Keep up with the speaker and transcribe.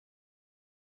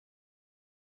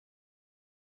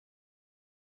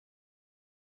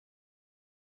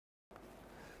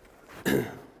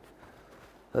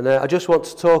And I just want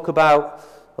to talk about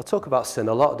sin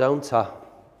a lot, don't I?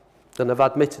 And I've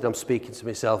admitted I'm speaking to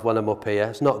myself when I'm up here.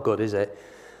 It's not good, is it?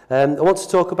 I want to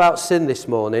talk about sin this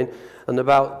morning and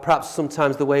about perhaps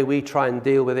sometimes the way we try and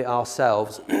deal with it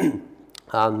ourselves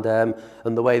and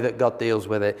the way that God deals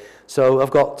with it. So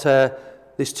I've got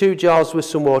there's 2 jars with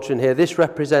some water in here. This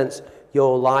represents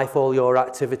your life, all your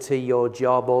activity, your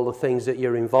job, all the things that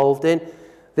you're involved in.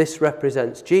 This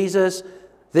represents Jesus.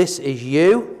 This is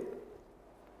you.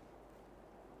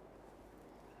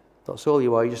 That's all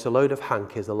you are. You're just a load of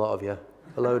hankies, a lot of you.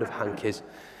 A load of hankies.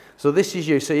 So this is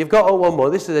you. So you've got up one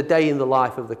morning. This is a day in the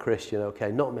life of the Christian, okay?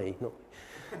 Not me.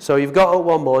 So you've got up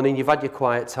one morning. You've had your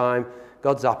quiet time.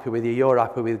 God's happy with you. You're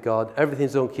happy with God.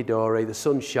 Everything's hunky-dory. The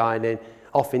sun's shining.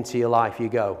 Off into your life you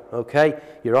go, okay?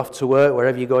 You're off to work,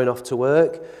 wherever you're going off to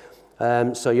work.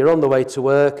 So you're on the way to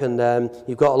work and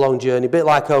you've got a long journey, a bit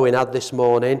like Owen had this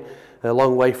morning, a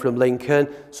long way from Lincoln.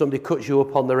 Somebody cuts you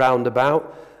up on the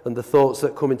roundabout and the thoughts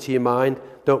that come into your mind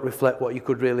don't reflect what you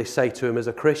could really say to him as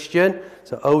a Christian.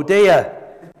 So, oh dear,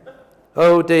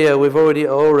 we've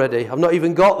already, I've not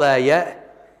even got there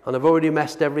yet and I've already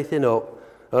messed everything up.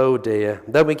 Oh dear.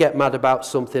 Then we get mad about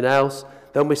something else.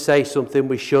 Then we say something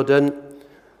we shouldn't.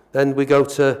 Then we go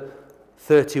to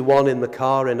 31 in the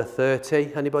car in a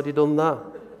 30. Anybody done that?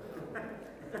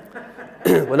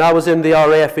 When I was in the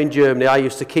RAF in Germany, I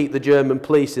used to keep the German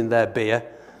police in their beer.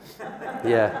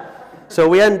 Yeah. So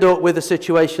we end up with a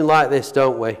situation like this,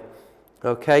 don't we?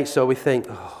 Okay, so we think,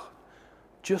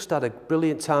 just had a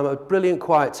brilliant time, a brilliant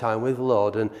quiet time with the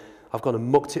Lord, and I've gone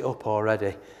and mucked it up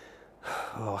already.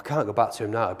 I can't go back to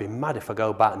him now. I'd be mad if I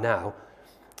go back now.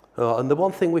 And the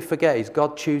one thing we forget is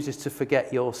God chooses to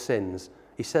forget your sins.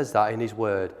 He says that in his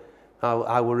word.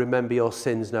 I will remember your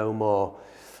sins no more.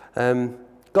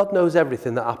 God knows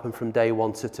everything that happened from day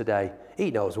one to today.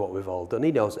 He knows what we've all done.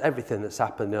 He knows everything that's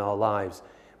happened in our lives.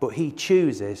 But he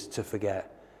chooses to forget.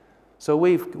 So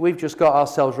we've just got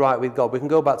ourselves right with God. We can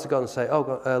go back to God and say,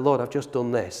 Lord, I've just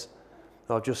done this.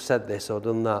 Or I've just said this or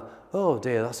done that. Oh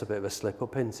dear, that's a bit of a slip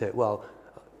up, isn't it? Well,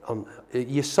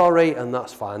 you're sorry and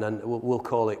that's fine and we'll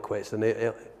call it quits. And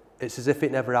it's as if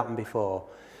it never happened before.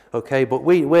 Okay, but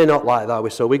we're not like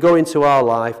that. So we go into our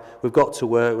life, we've got to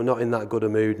work, we're not in that good a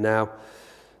mood now.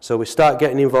 So we start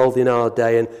getting involved in our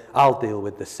day and I'll deal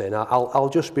with the sin. I'll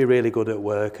just be really good at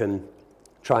work and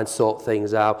try and sort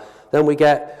things out. Then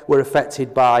we're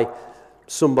affected by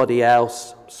somebody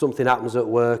else. Something happens at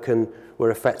work and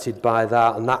we're affected by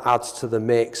that and that adds to the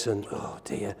mix and oh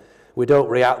dear, we don't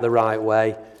react the right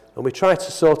way. And we try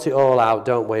to sort it all out,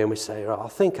 don't we? And we say, I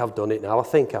think I've done it now, I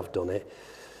think I've done it.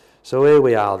 So here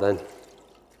we are then.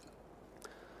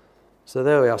 So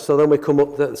there we are. So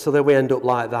then we end up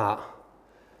like that.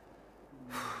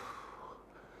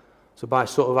 So by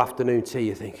sort of afternoon tea,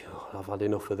 you think, I've had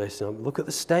enough of this. And look at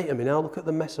the state I'm in now, look at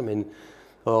the mess I'm in.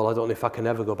 Oh, I don't know if I can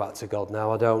ever go back to God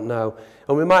now, I don't know.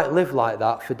 And we might live like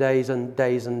that for days and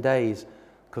days and days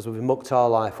because we've mucked our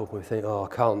life up and we think, I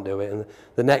can't do it. And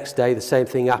the next day, the same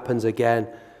thing happens again.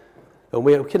 And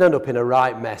we can end up in a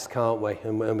right mess, can't we?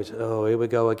 And we say, here we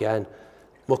go again,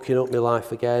 mucking up my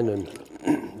life again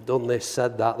and done this,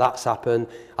 said that, that's happened,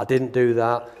 I didn't do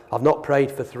that, I've not prayed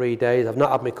for 3 days, I've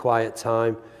not had my quiet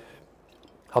time,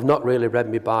 I've not really read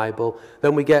my Bible.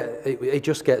 Then it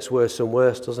just gets worse and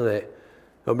worse, doesn't it?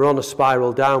 And we're on a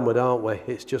spiral downward, aren't we?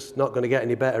 It's just not going to get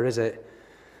any better, is it?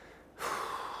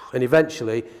 And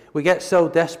eventually, we get so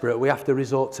desperate, we have to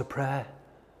resort to prayer.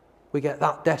 We get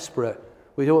that desperate.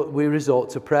 We resort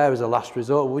to prayer as a last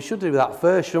resort. We should do that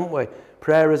first, shouldn't we?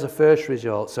 Prayer as a first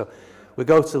resort. So we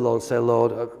go to the Lord and say,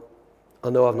 Lord, I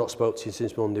know I've not spoken to you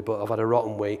since Monday, but I've had a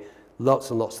rotten week. Lots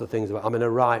and lots of things. I'm in a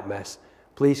right mess.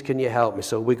 Please, can you help me?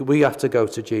 So we have to go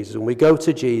to Jesus. And we go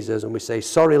to Jesus and we say,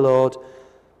 sorry, Lord,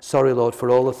 for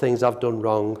all the things I've done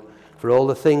wrong, for all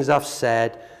the things I've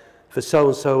said, for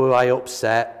so-and-so who I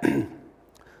upset.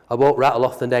 I won't rattle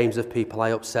off the names of people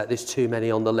I upset. There's too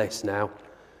many on the list now.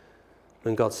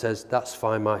 And God says, that's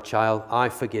fine, my child. I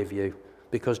forgive you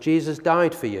because Jesus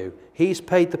died for you. He's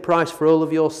paid the price for all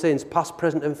of your sins, past,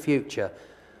 present and future.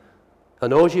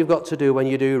 And all you've got to do when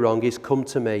you do wrong is come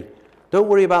to me. Don't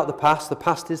worry about the past. The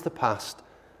past is the past.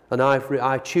 And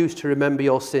I choose to remember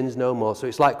your sins no more. So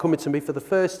it's like coming to me for the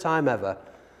first time ever.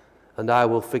 And I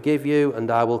will forgive you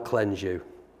and I will cleanse you.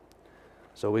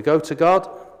 So we go to God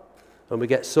and we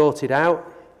get sorted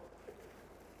out.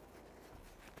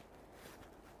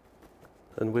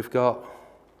 And we've got,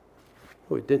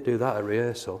 we didn't do that at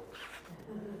rehearsal.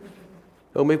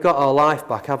 And we've got our life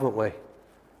back, haven't we?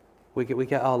 We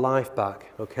get our life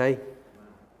back, okay?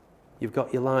 You've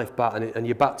got your life back and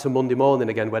you're back to Monday morning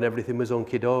again when everything was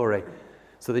hunky-dory.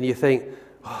 So then you think,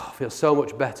 oh, I feel so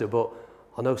much better, but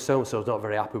I know so-and-so's not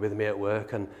very happy with me at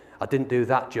work, and I didn't do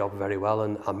that job very well,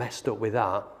 and I messed up with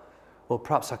that. Well,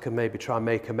 perhaps I can maybe try and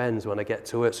make amends when I get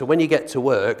to work. So when you get to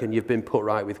work and you've been put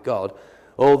right with God,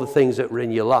 all the things that were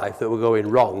in your life that were going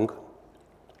wrong,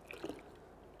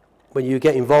 when you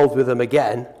get involved with them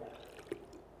again,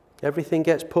 everything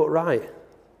gets put right.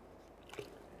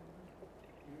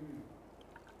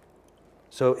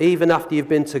 So even after you've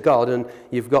been to God and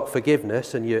you've got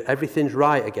forgiveness and everything's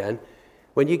right again,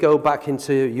 when you go back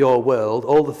into your world,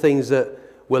 all the things that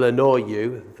will annoy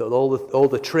you, all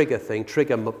the trigger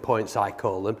points I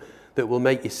call them, that will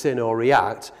make you sin or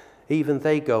react, even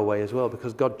they go away as well,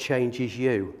 because God changes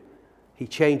you. He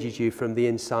changes you from the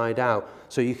inside out,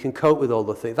 so you can cope with all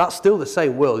the things. That's still the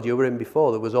same world you were in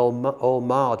before that was all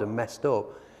marred and messed up.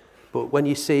 But when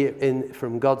you see it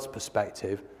from God's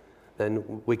perspective,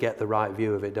 then we get the right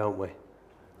view of it, don't we?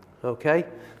 Okay?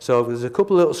 So there's a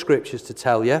couple of little scriptures to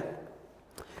tell you.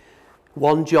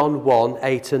 1 John 1,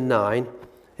 8 and 9.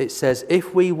 It says,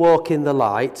 if we walk in the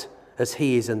light, as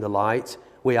he is in the light,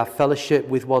 we have fellowship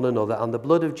with one another, and the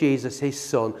blood of Jesus, his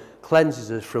Son, cleanses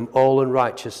us from all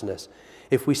unrighteousness.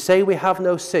 If we say we have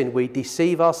no sin, we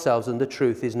deceive ourselves, and the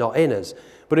truth is not in us.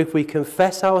 But if we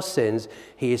confess our sins,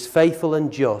 he is faithful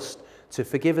and just to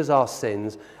forgive us our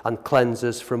sins and cleanse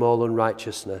us from all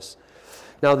unrighteousness.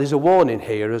 Now, there's a warning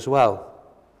here as well.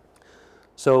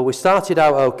 So we started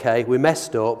out okay, we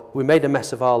messed up, we made a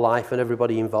mess of our life and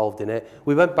everybody involved in it.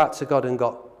 We went back to God and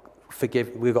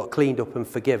we got cleaned up and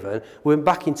forgiven. We went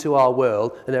back into our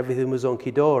world and everything was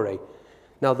hunky-dory.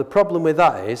 Now the problem with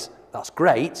that is, that's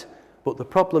great, but the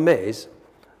problem is,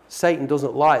 Satan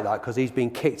doesn't like that because he's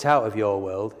been kicked out of your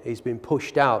world. He's been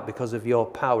pushed out because of your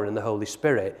power in the Holy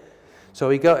Spirit. So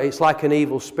it's like an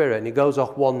evil spirit, and he goes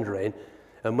off wandering,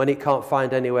 and when it can't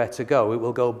find anywhere to go, it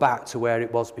will go back to where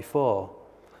it was before.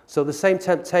 So the same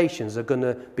temptations are going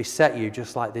to beset you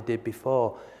just like they did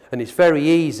before. And it's very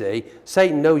easy.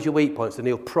 Satan knows your weak points and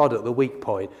he'll prod at the weak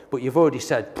point. But you've already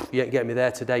said, you ain't getting me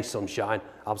there today, sunshine.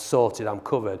 I'm sorted, I'm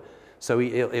covered. So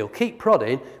he'll keep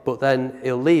prodding, but then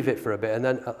he'll leave it for a bit. And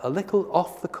then a little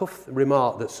off-the-cuff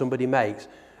remark that somebody makes,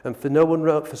 and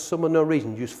for some unknown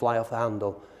reason, you just fly off the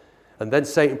handle. And then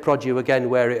Satan prods you again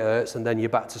where it hurts, and then you're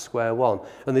back to square one.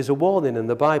 And there's a warning in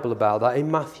the Bible about that in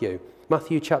Matthew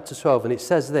chapter 12, and it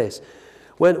says this,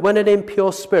 when an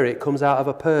impure spirit comes out of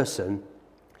a person,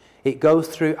 it goes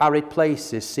through arid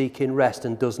places seeking rest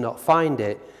and does not find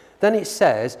it. Then it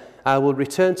says, I will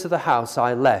return to the house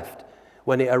I left.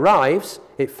 When it arrives,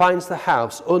 it finds the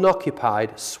house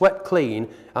unoccupied, swept clean,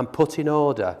 and put in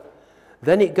order.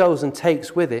 Then it goes and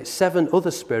takes with it 7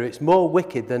 other spirits more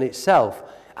wicked than itself,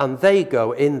 and they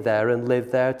go in there and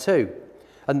live there too.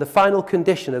 And the final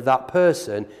condition of that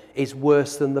person is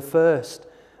worse than the first.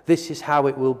 This is how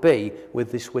it will be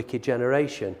with this wicked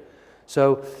generation.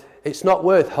 So it's not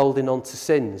worth holding on to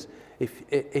sins.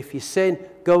 If you sin,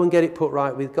 go and get it put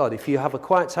right with God. If you have a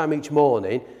quiet time each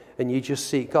morning and you just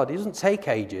seek God, it doesn't take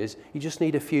ages. You just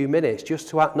need a few minutes just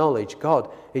to acknowledge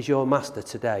God is your master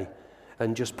today.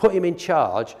 And just put him in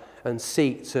charge and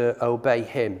seek to obey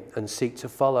him and seek to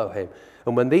follow him.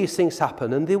 And when these things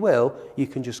happen, and they will, you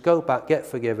can just go back, get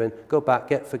forgiven, go back,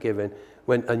 get forgiven,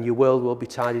 and your world will be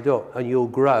tidied up, and you'll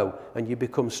grow, and you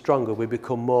become stronger. We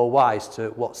become more wise to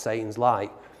what Satan's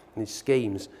like and his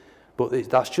schemes. But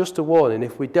that's just a warning.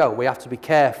 If we don't, we have to be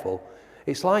careful.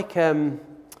 It's like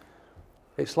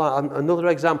another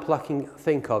example I can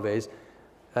think of is,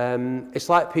 it's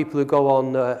like people who go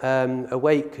on a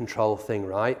weight control thing,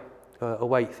 right? A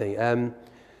weight thing.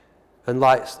 And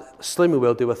like Slimmer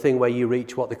will do a thing where you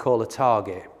reach what they call a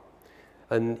target,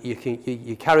 and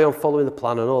you carry on following the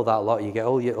plan and all that lot. You get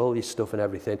all your stuff and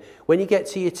everything. When you get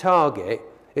to your target,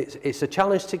 it's a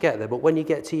challenge to get there. But when you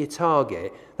get to your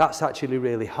target, that's actually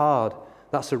really hard.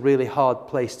 That's a really hard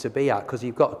place to be at because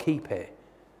you've got to keep it.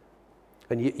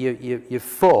 And you've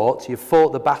fought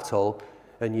the battle,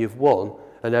 and you've won,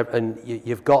 and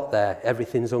you've got there.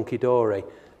 Everything's hunky-dory.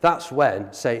 That's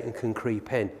when Satan can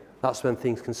creep in. That's when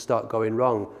things can start going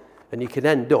wrong, and you can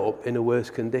end up in a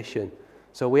worse condition.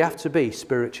 So we have to be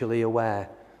spiritually aware,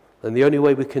 and the only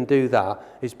way we can do that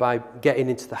is by getting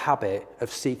into the habit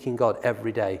of seeking God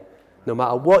every day. No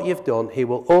matter what you've done, he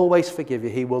will always forgive you.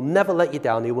 He will never let you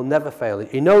down. He will never fail you.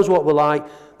 He knows what we're like.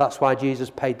 That's why Jesus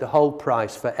paid the whole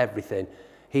price for everything.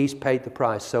 He's paid the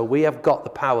price. So we have got the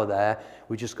power there.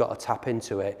 We just got to tap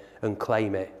into it and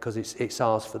claim it because it's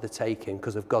ours for the taking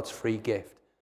because of God's free gift.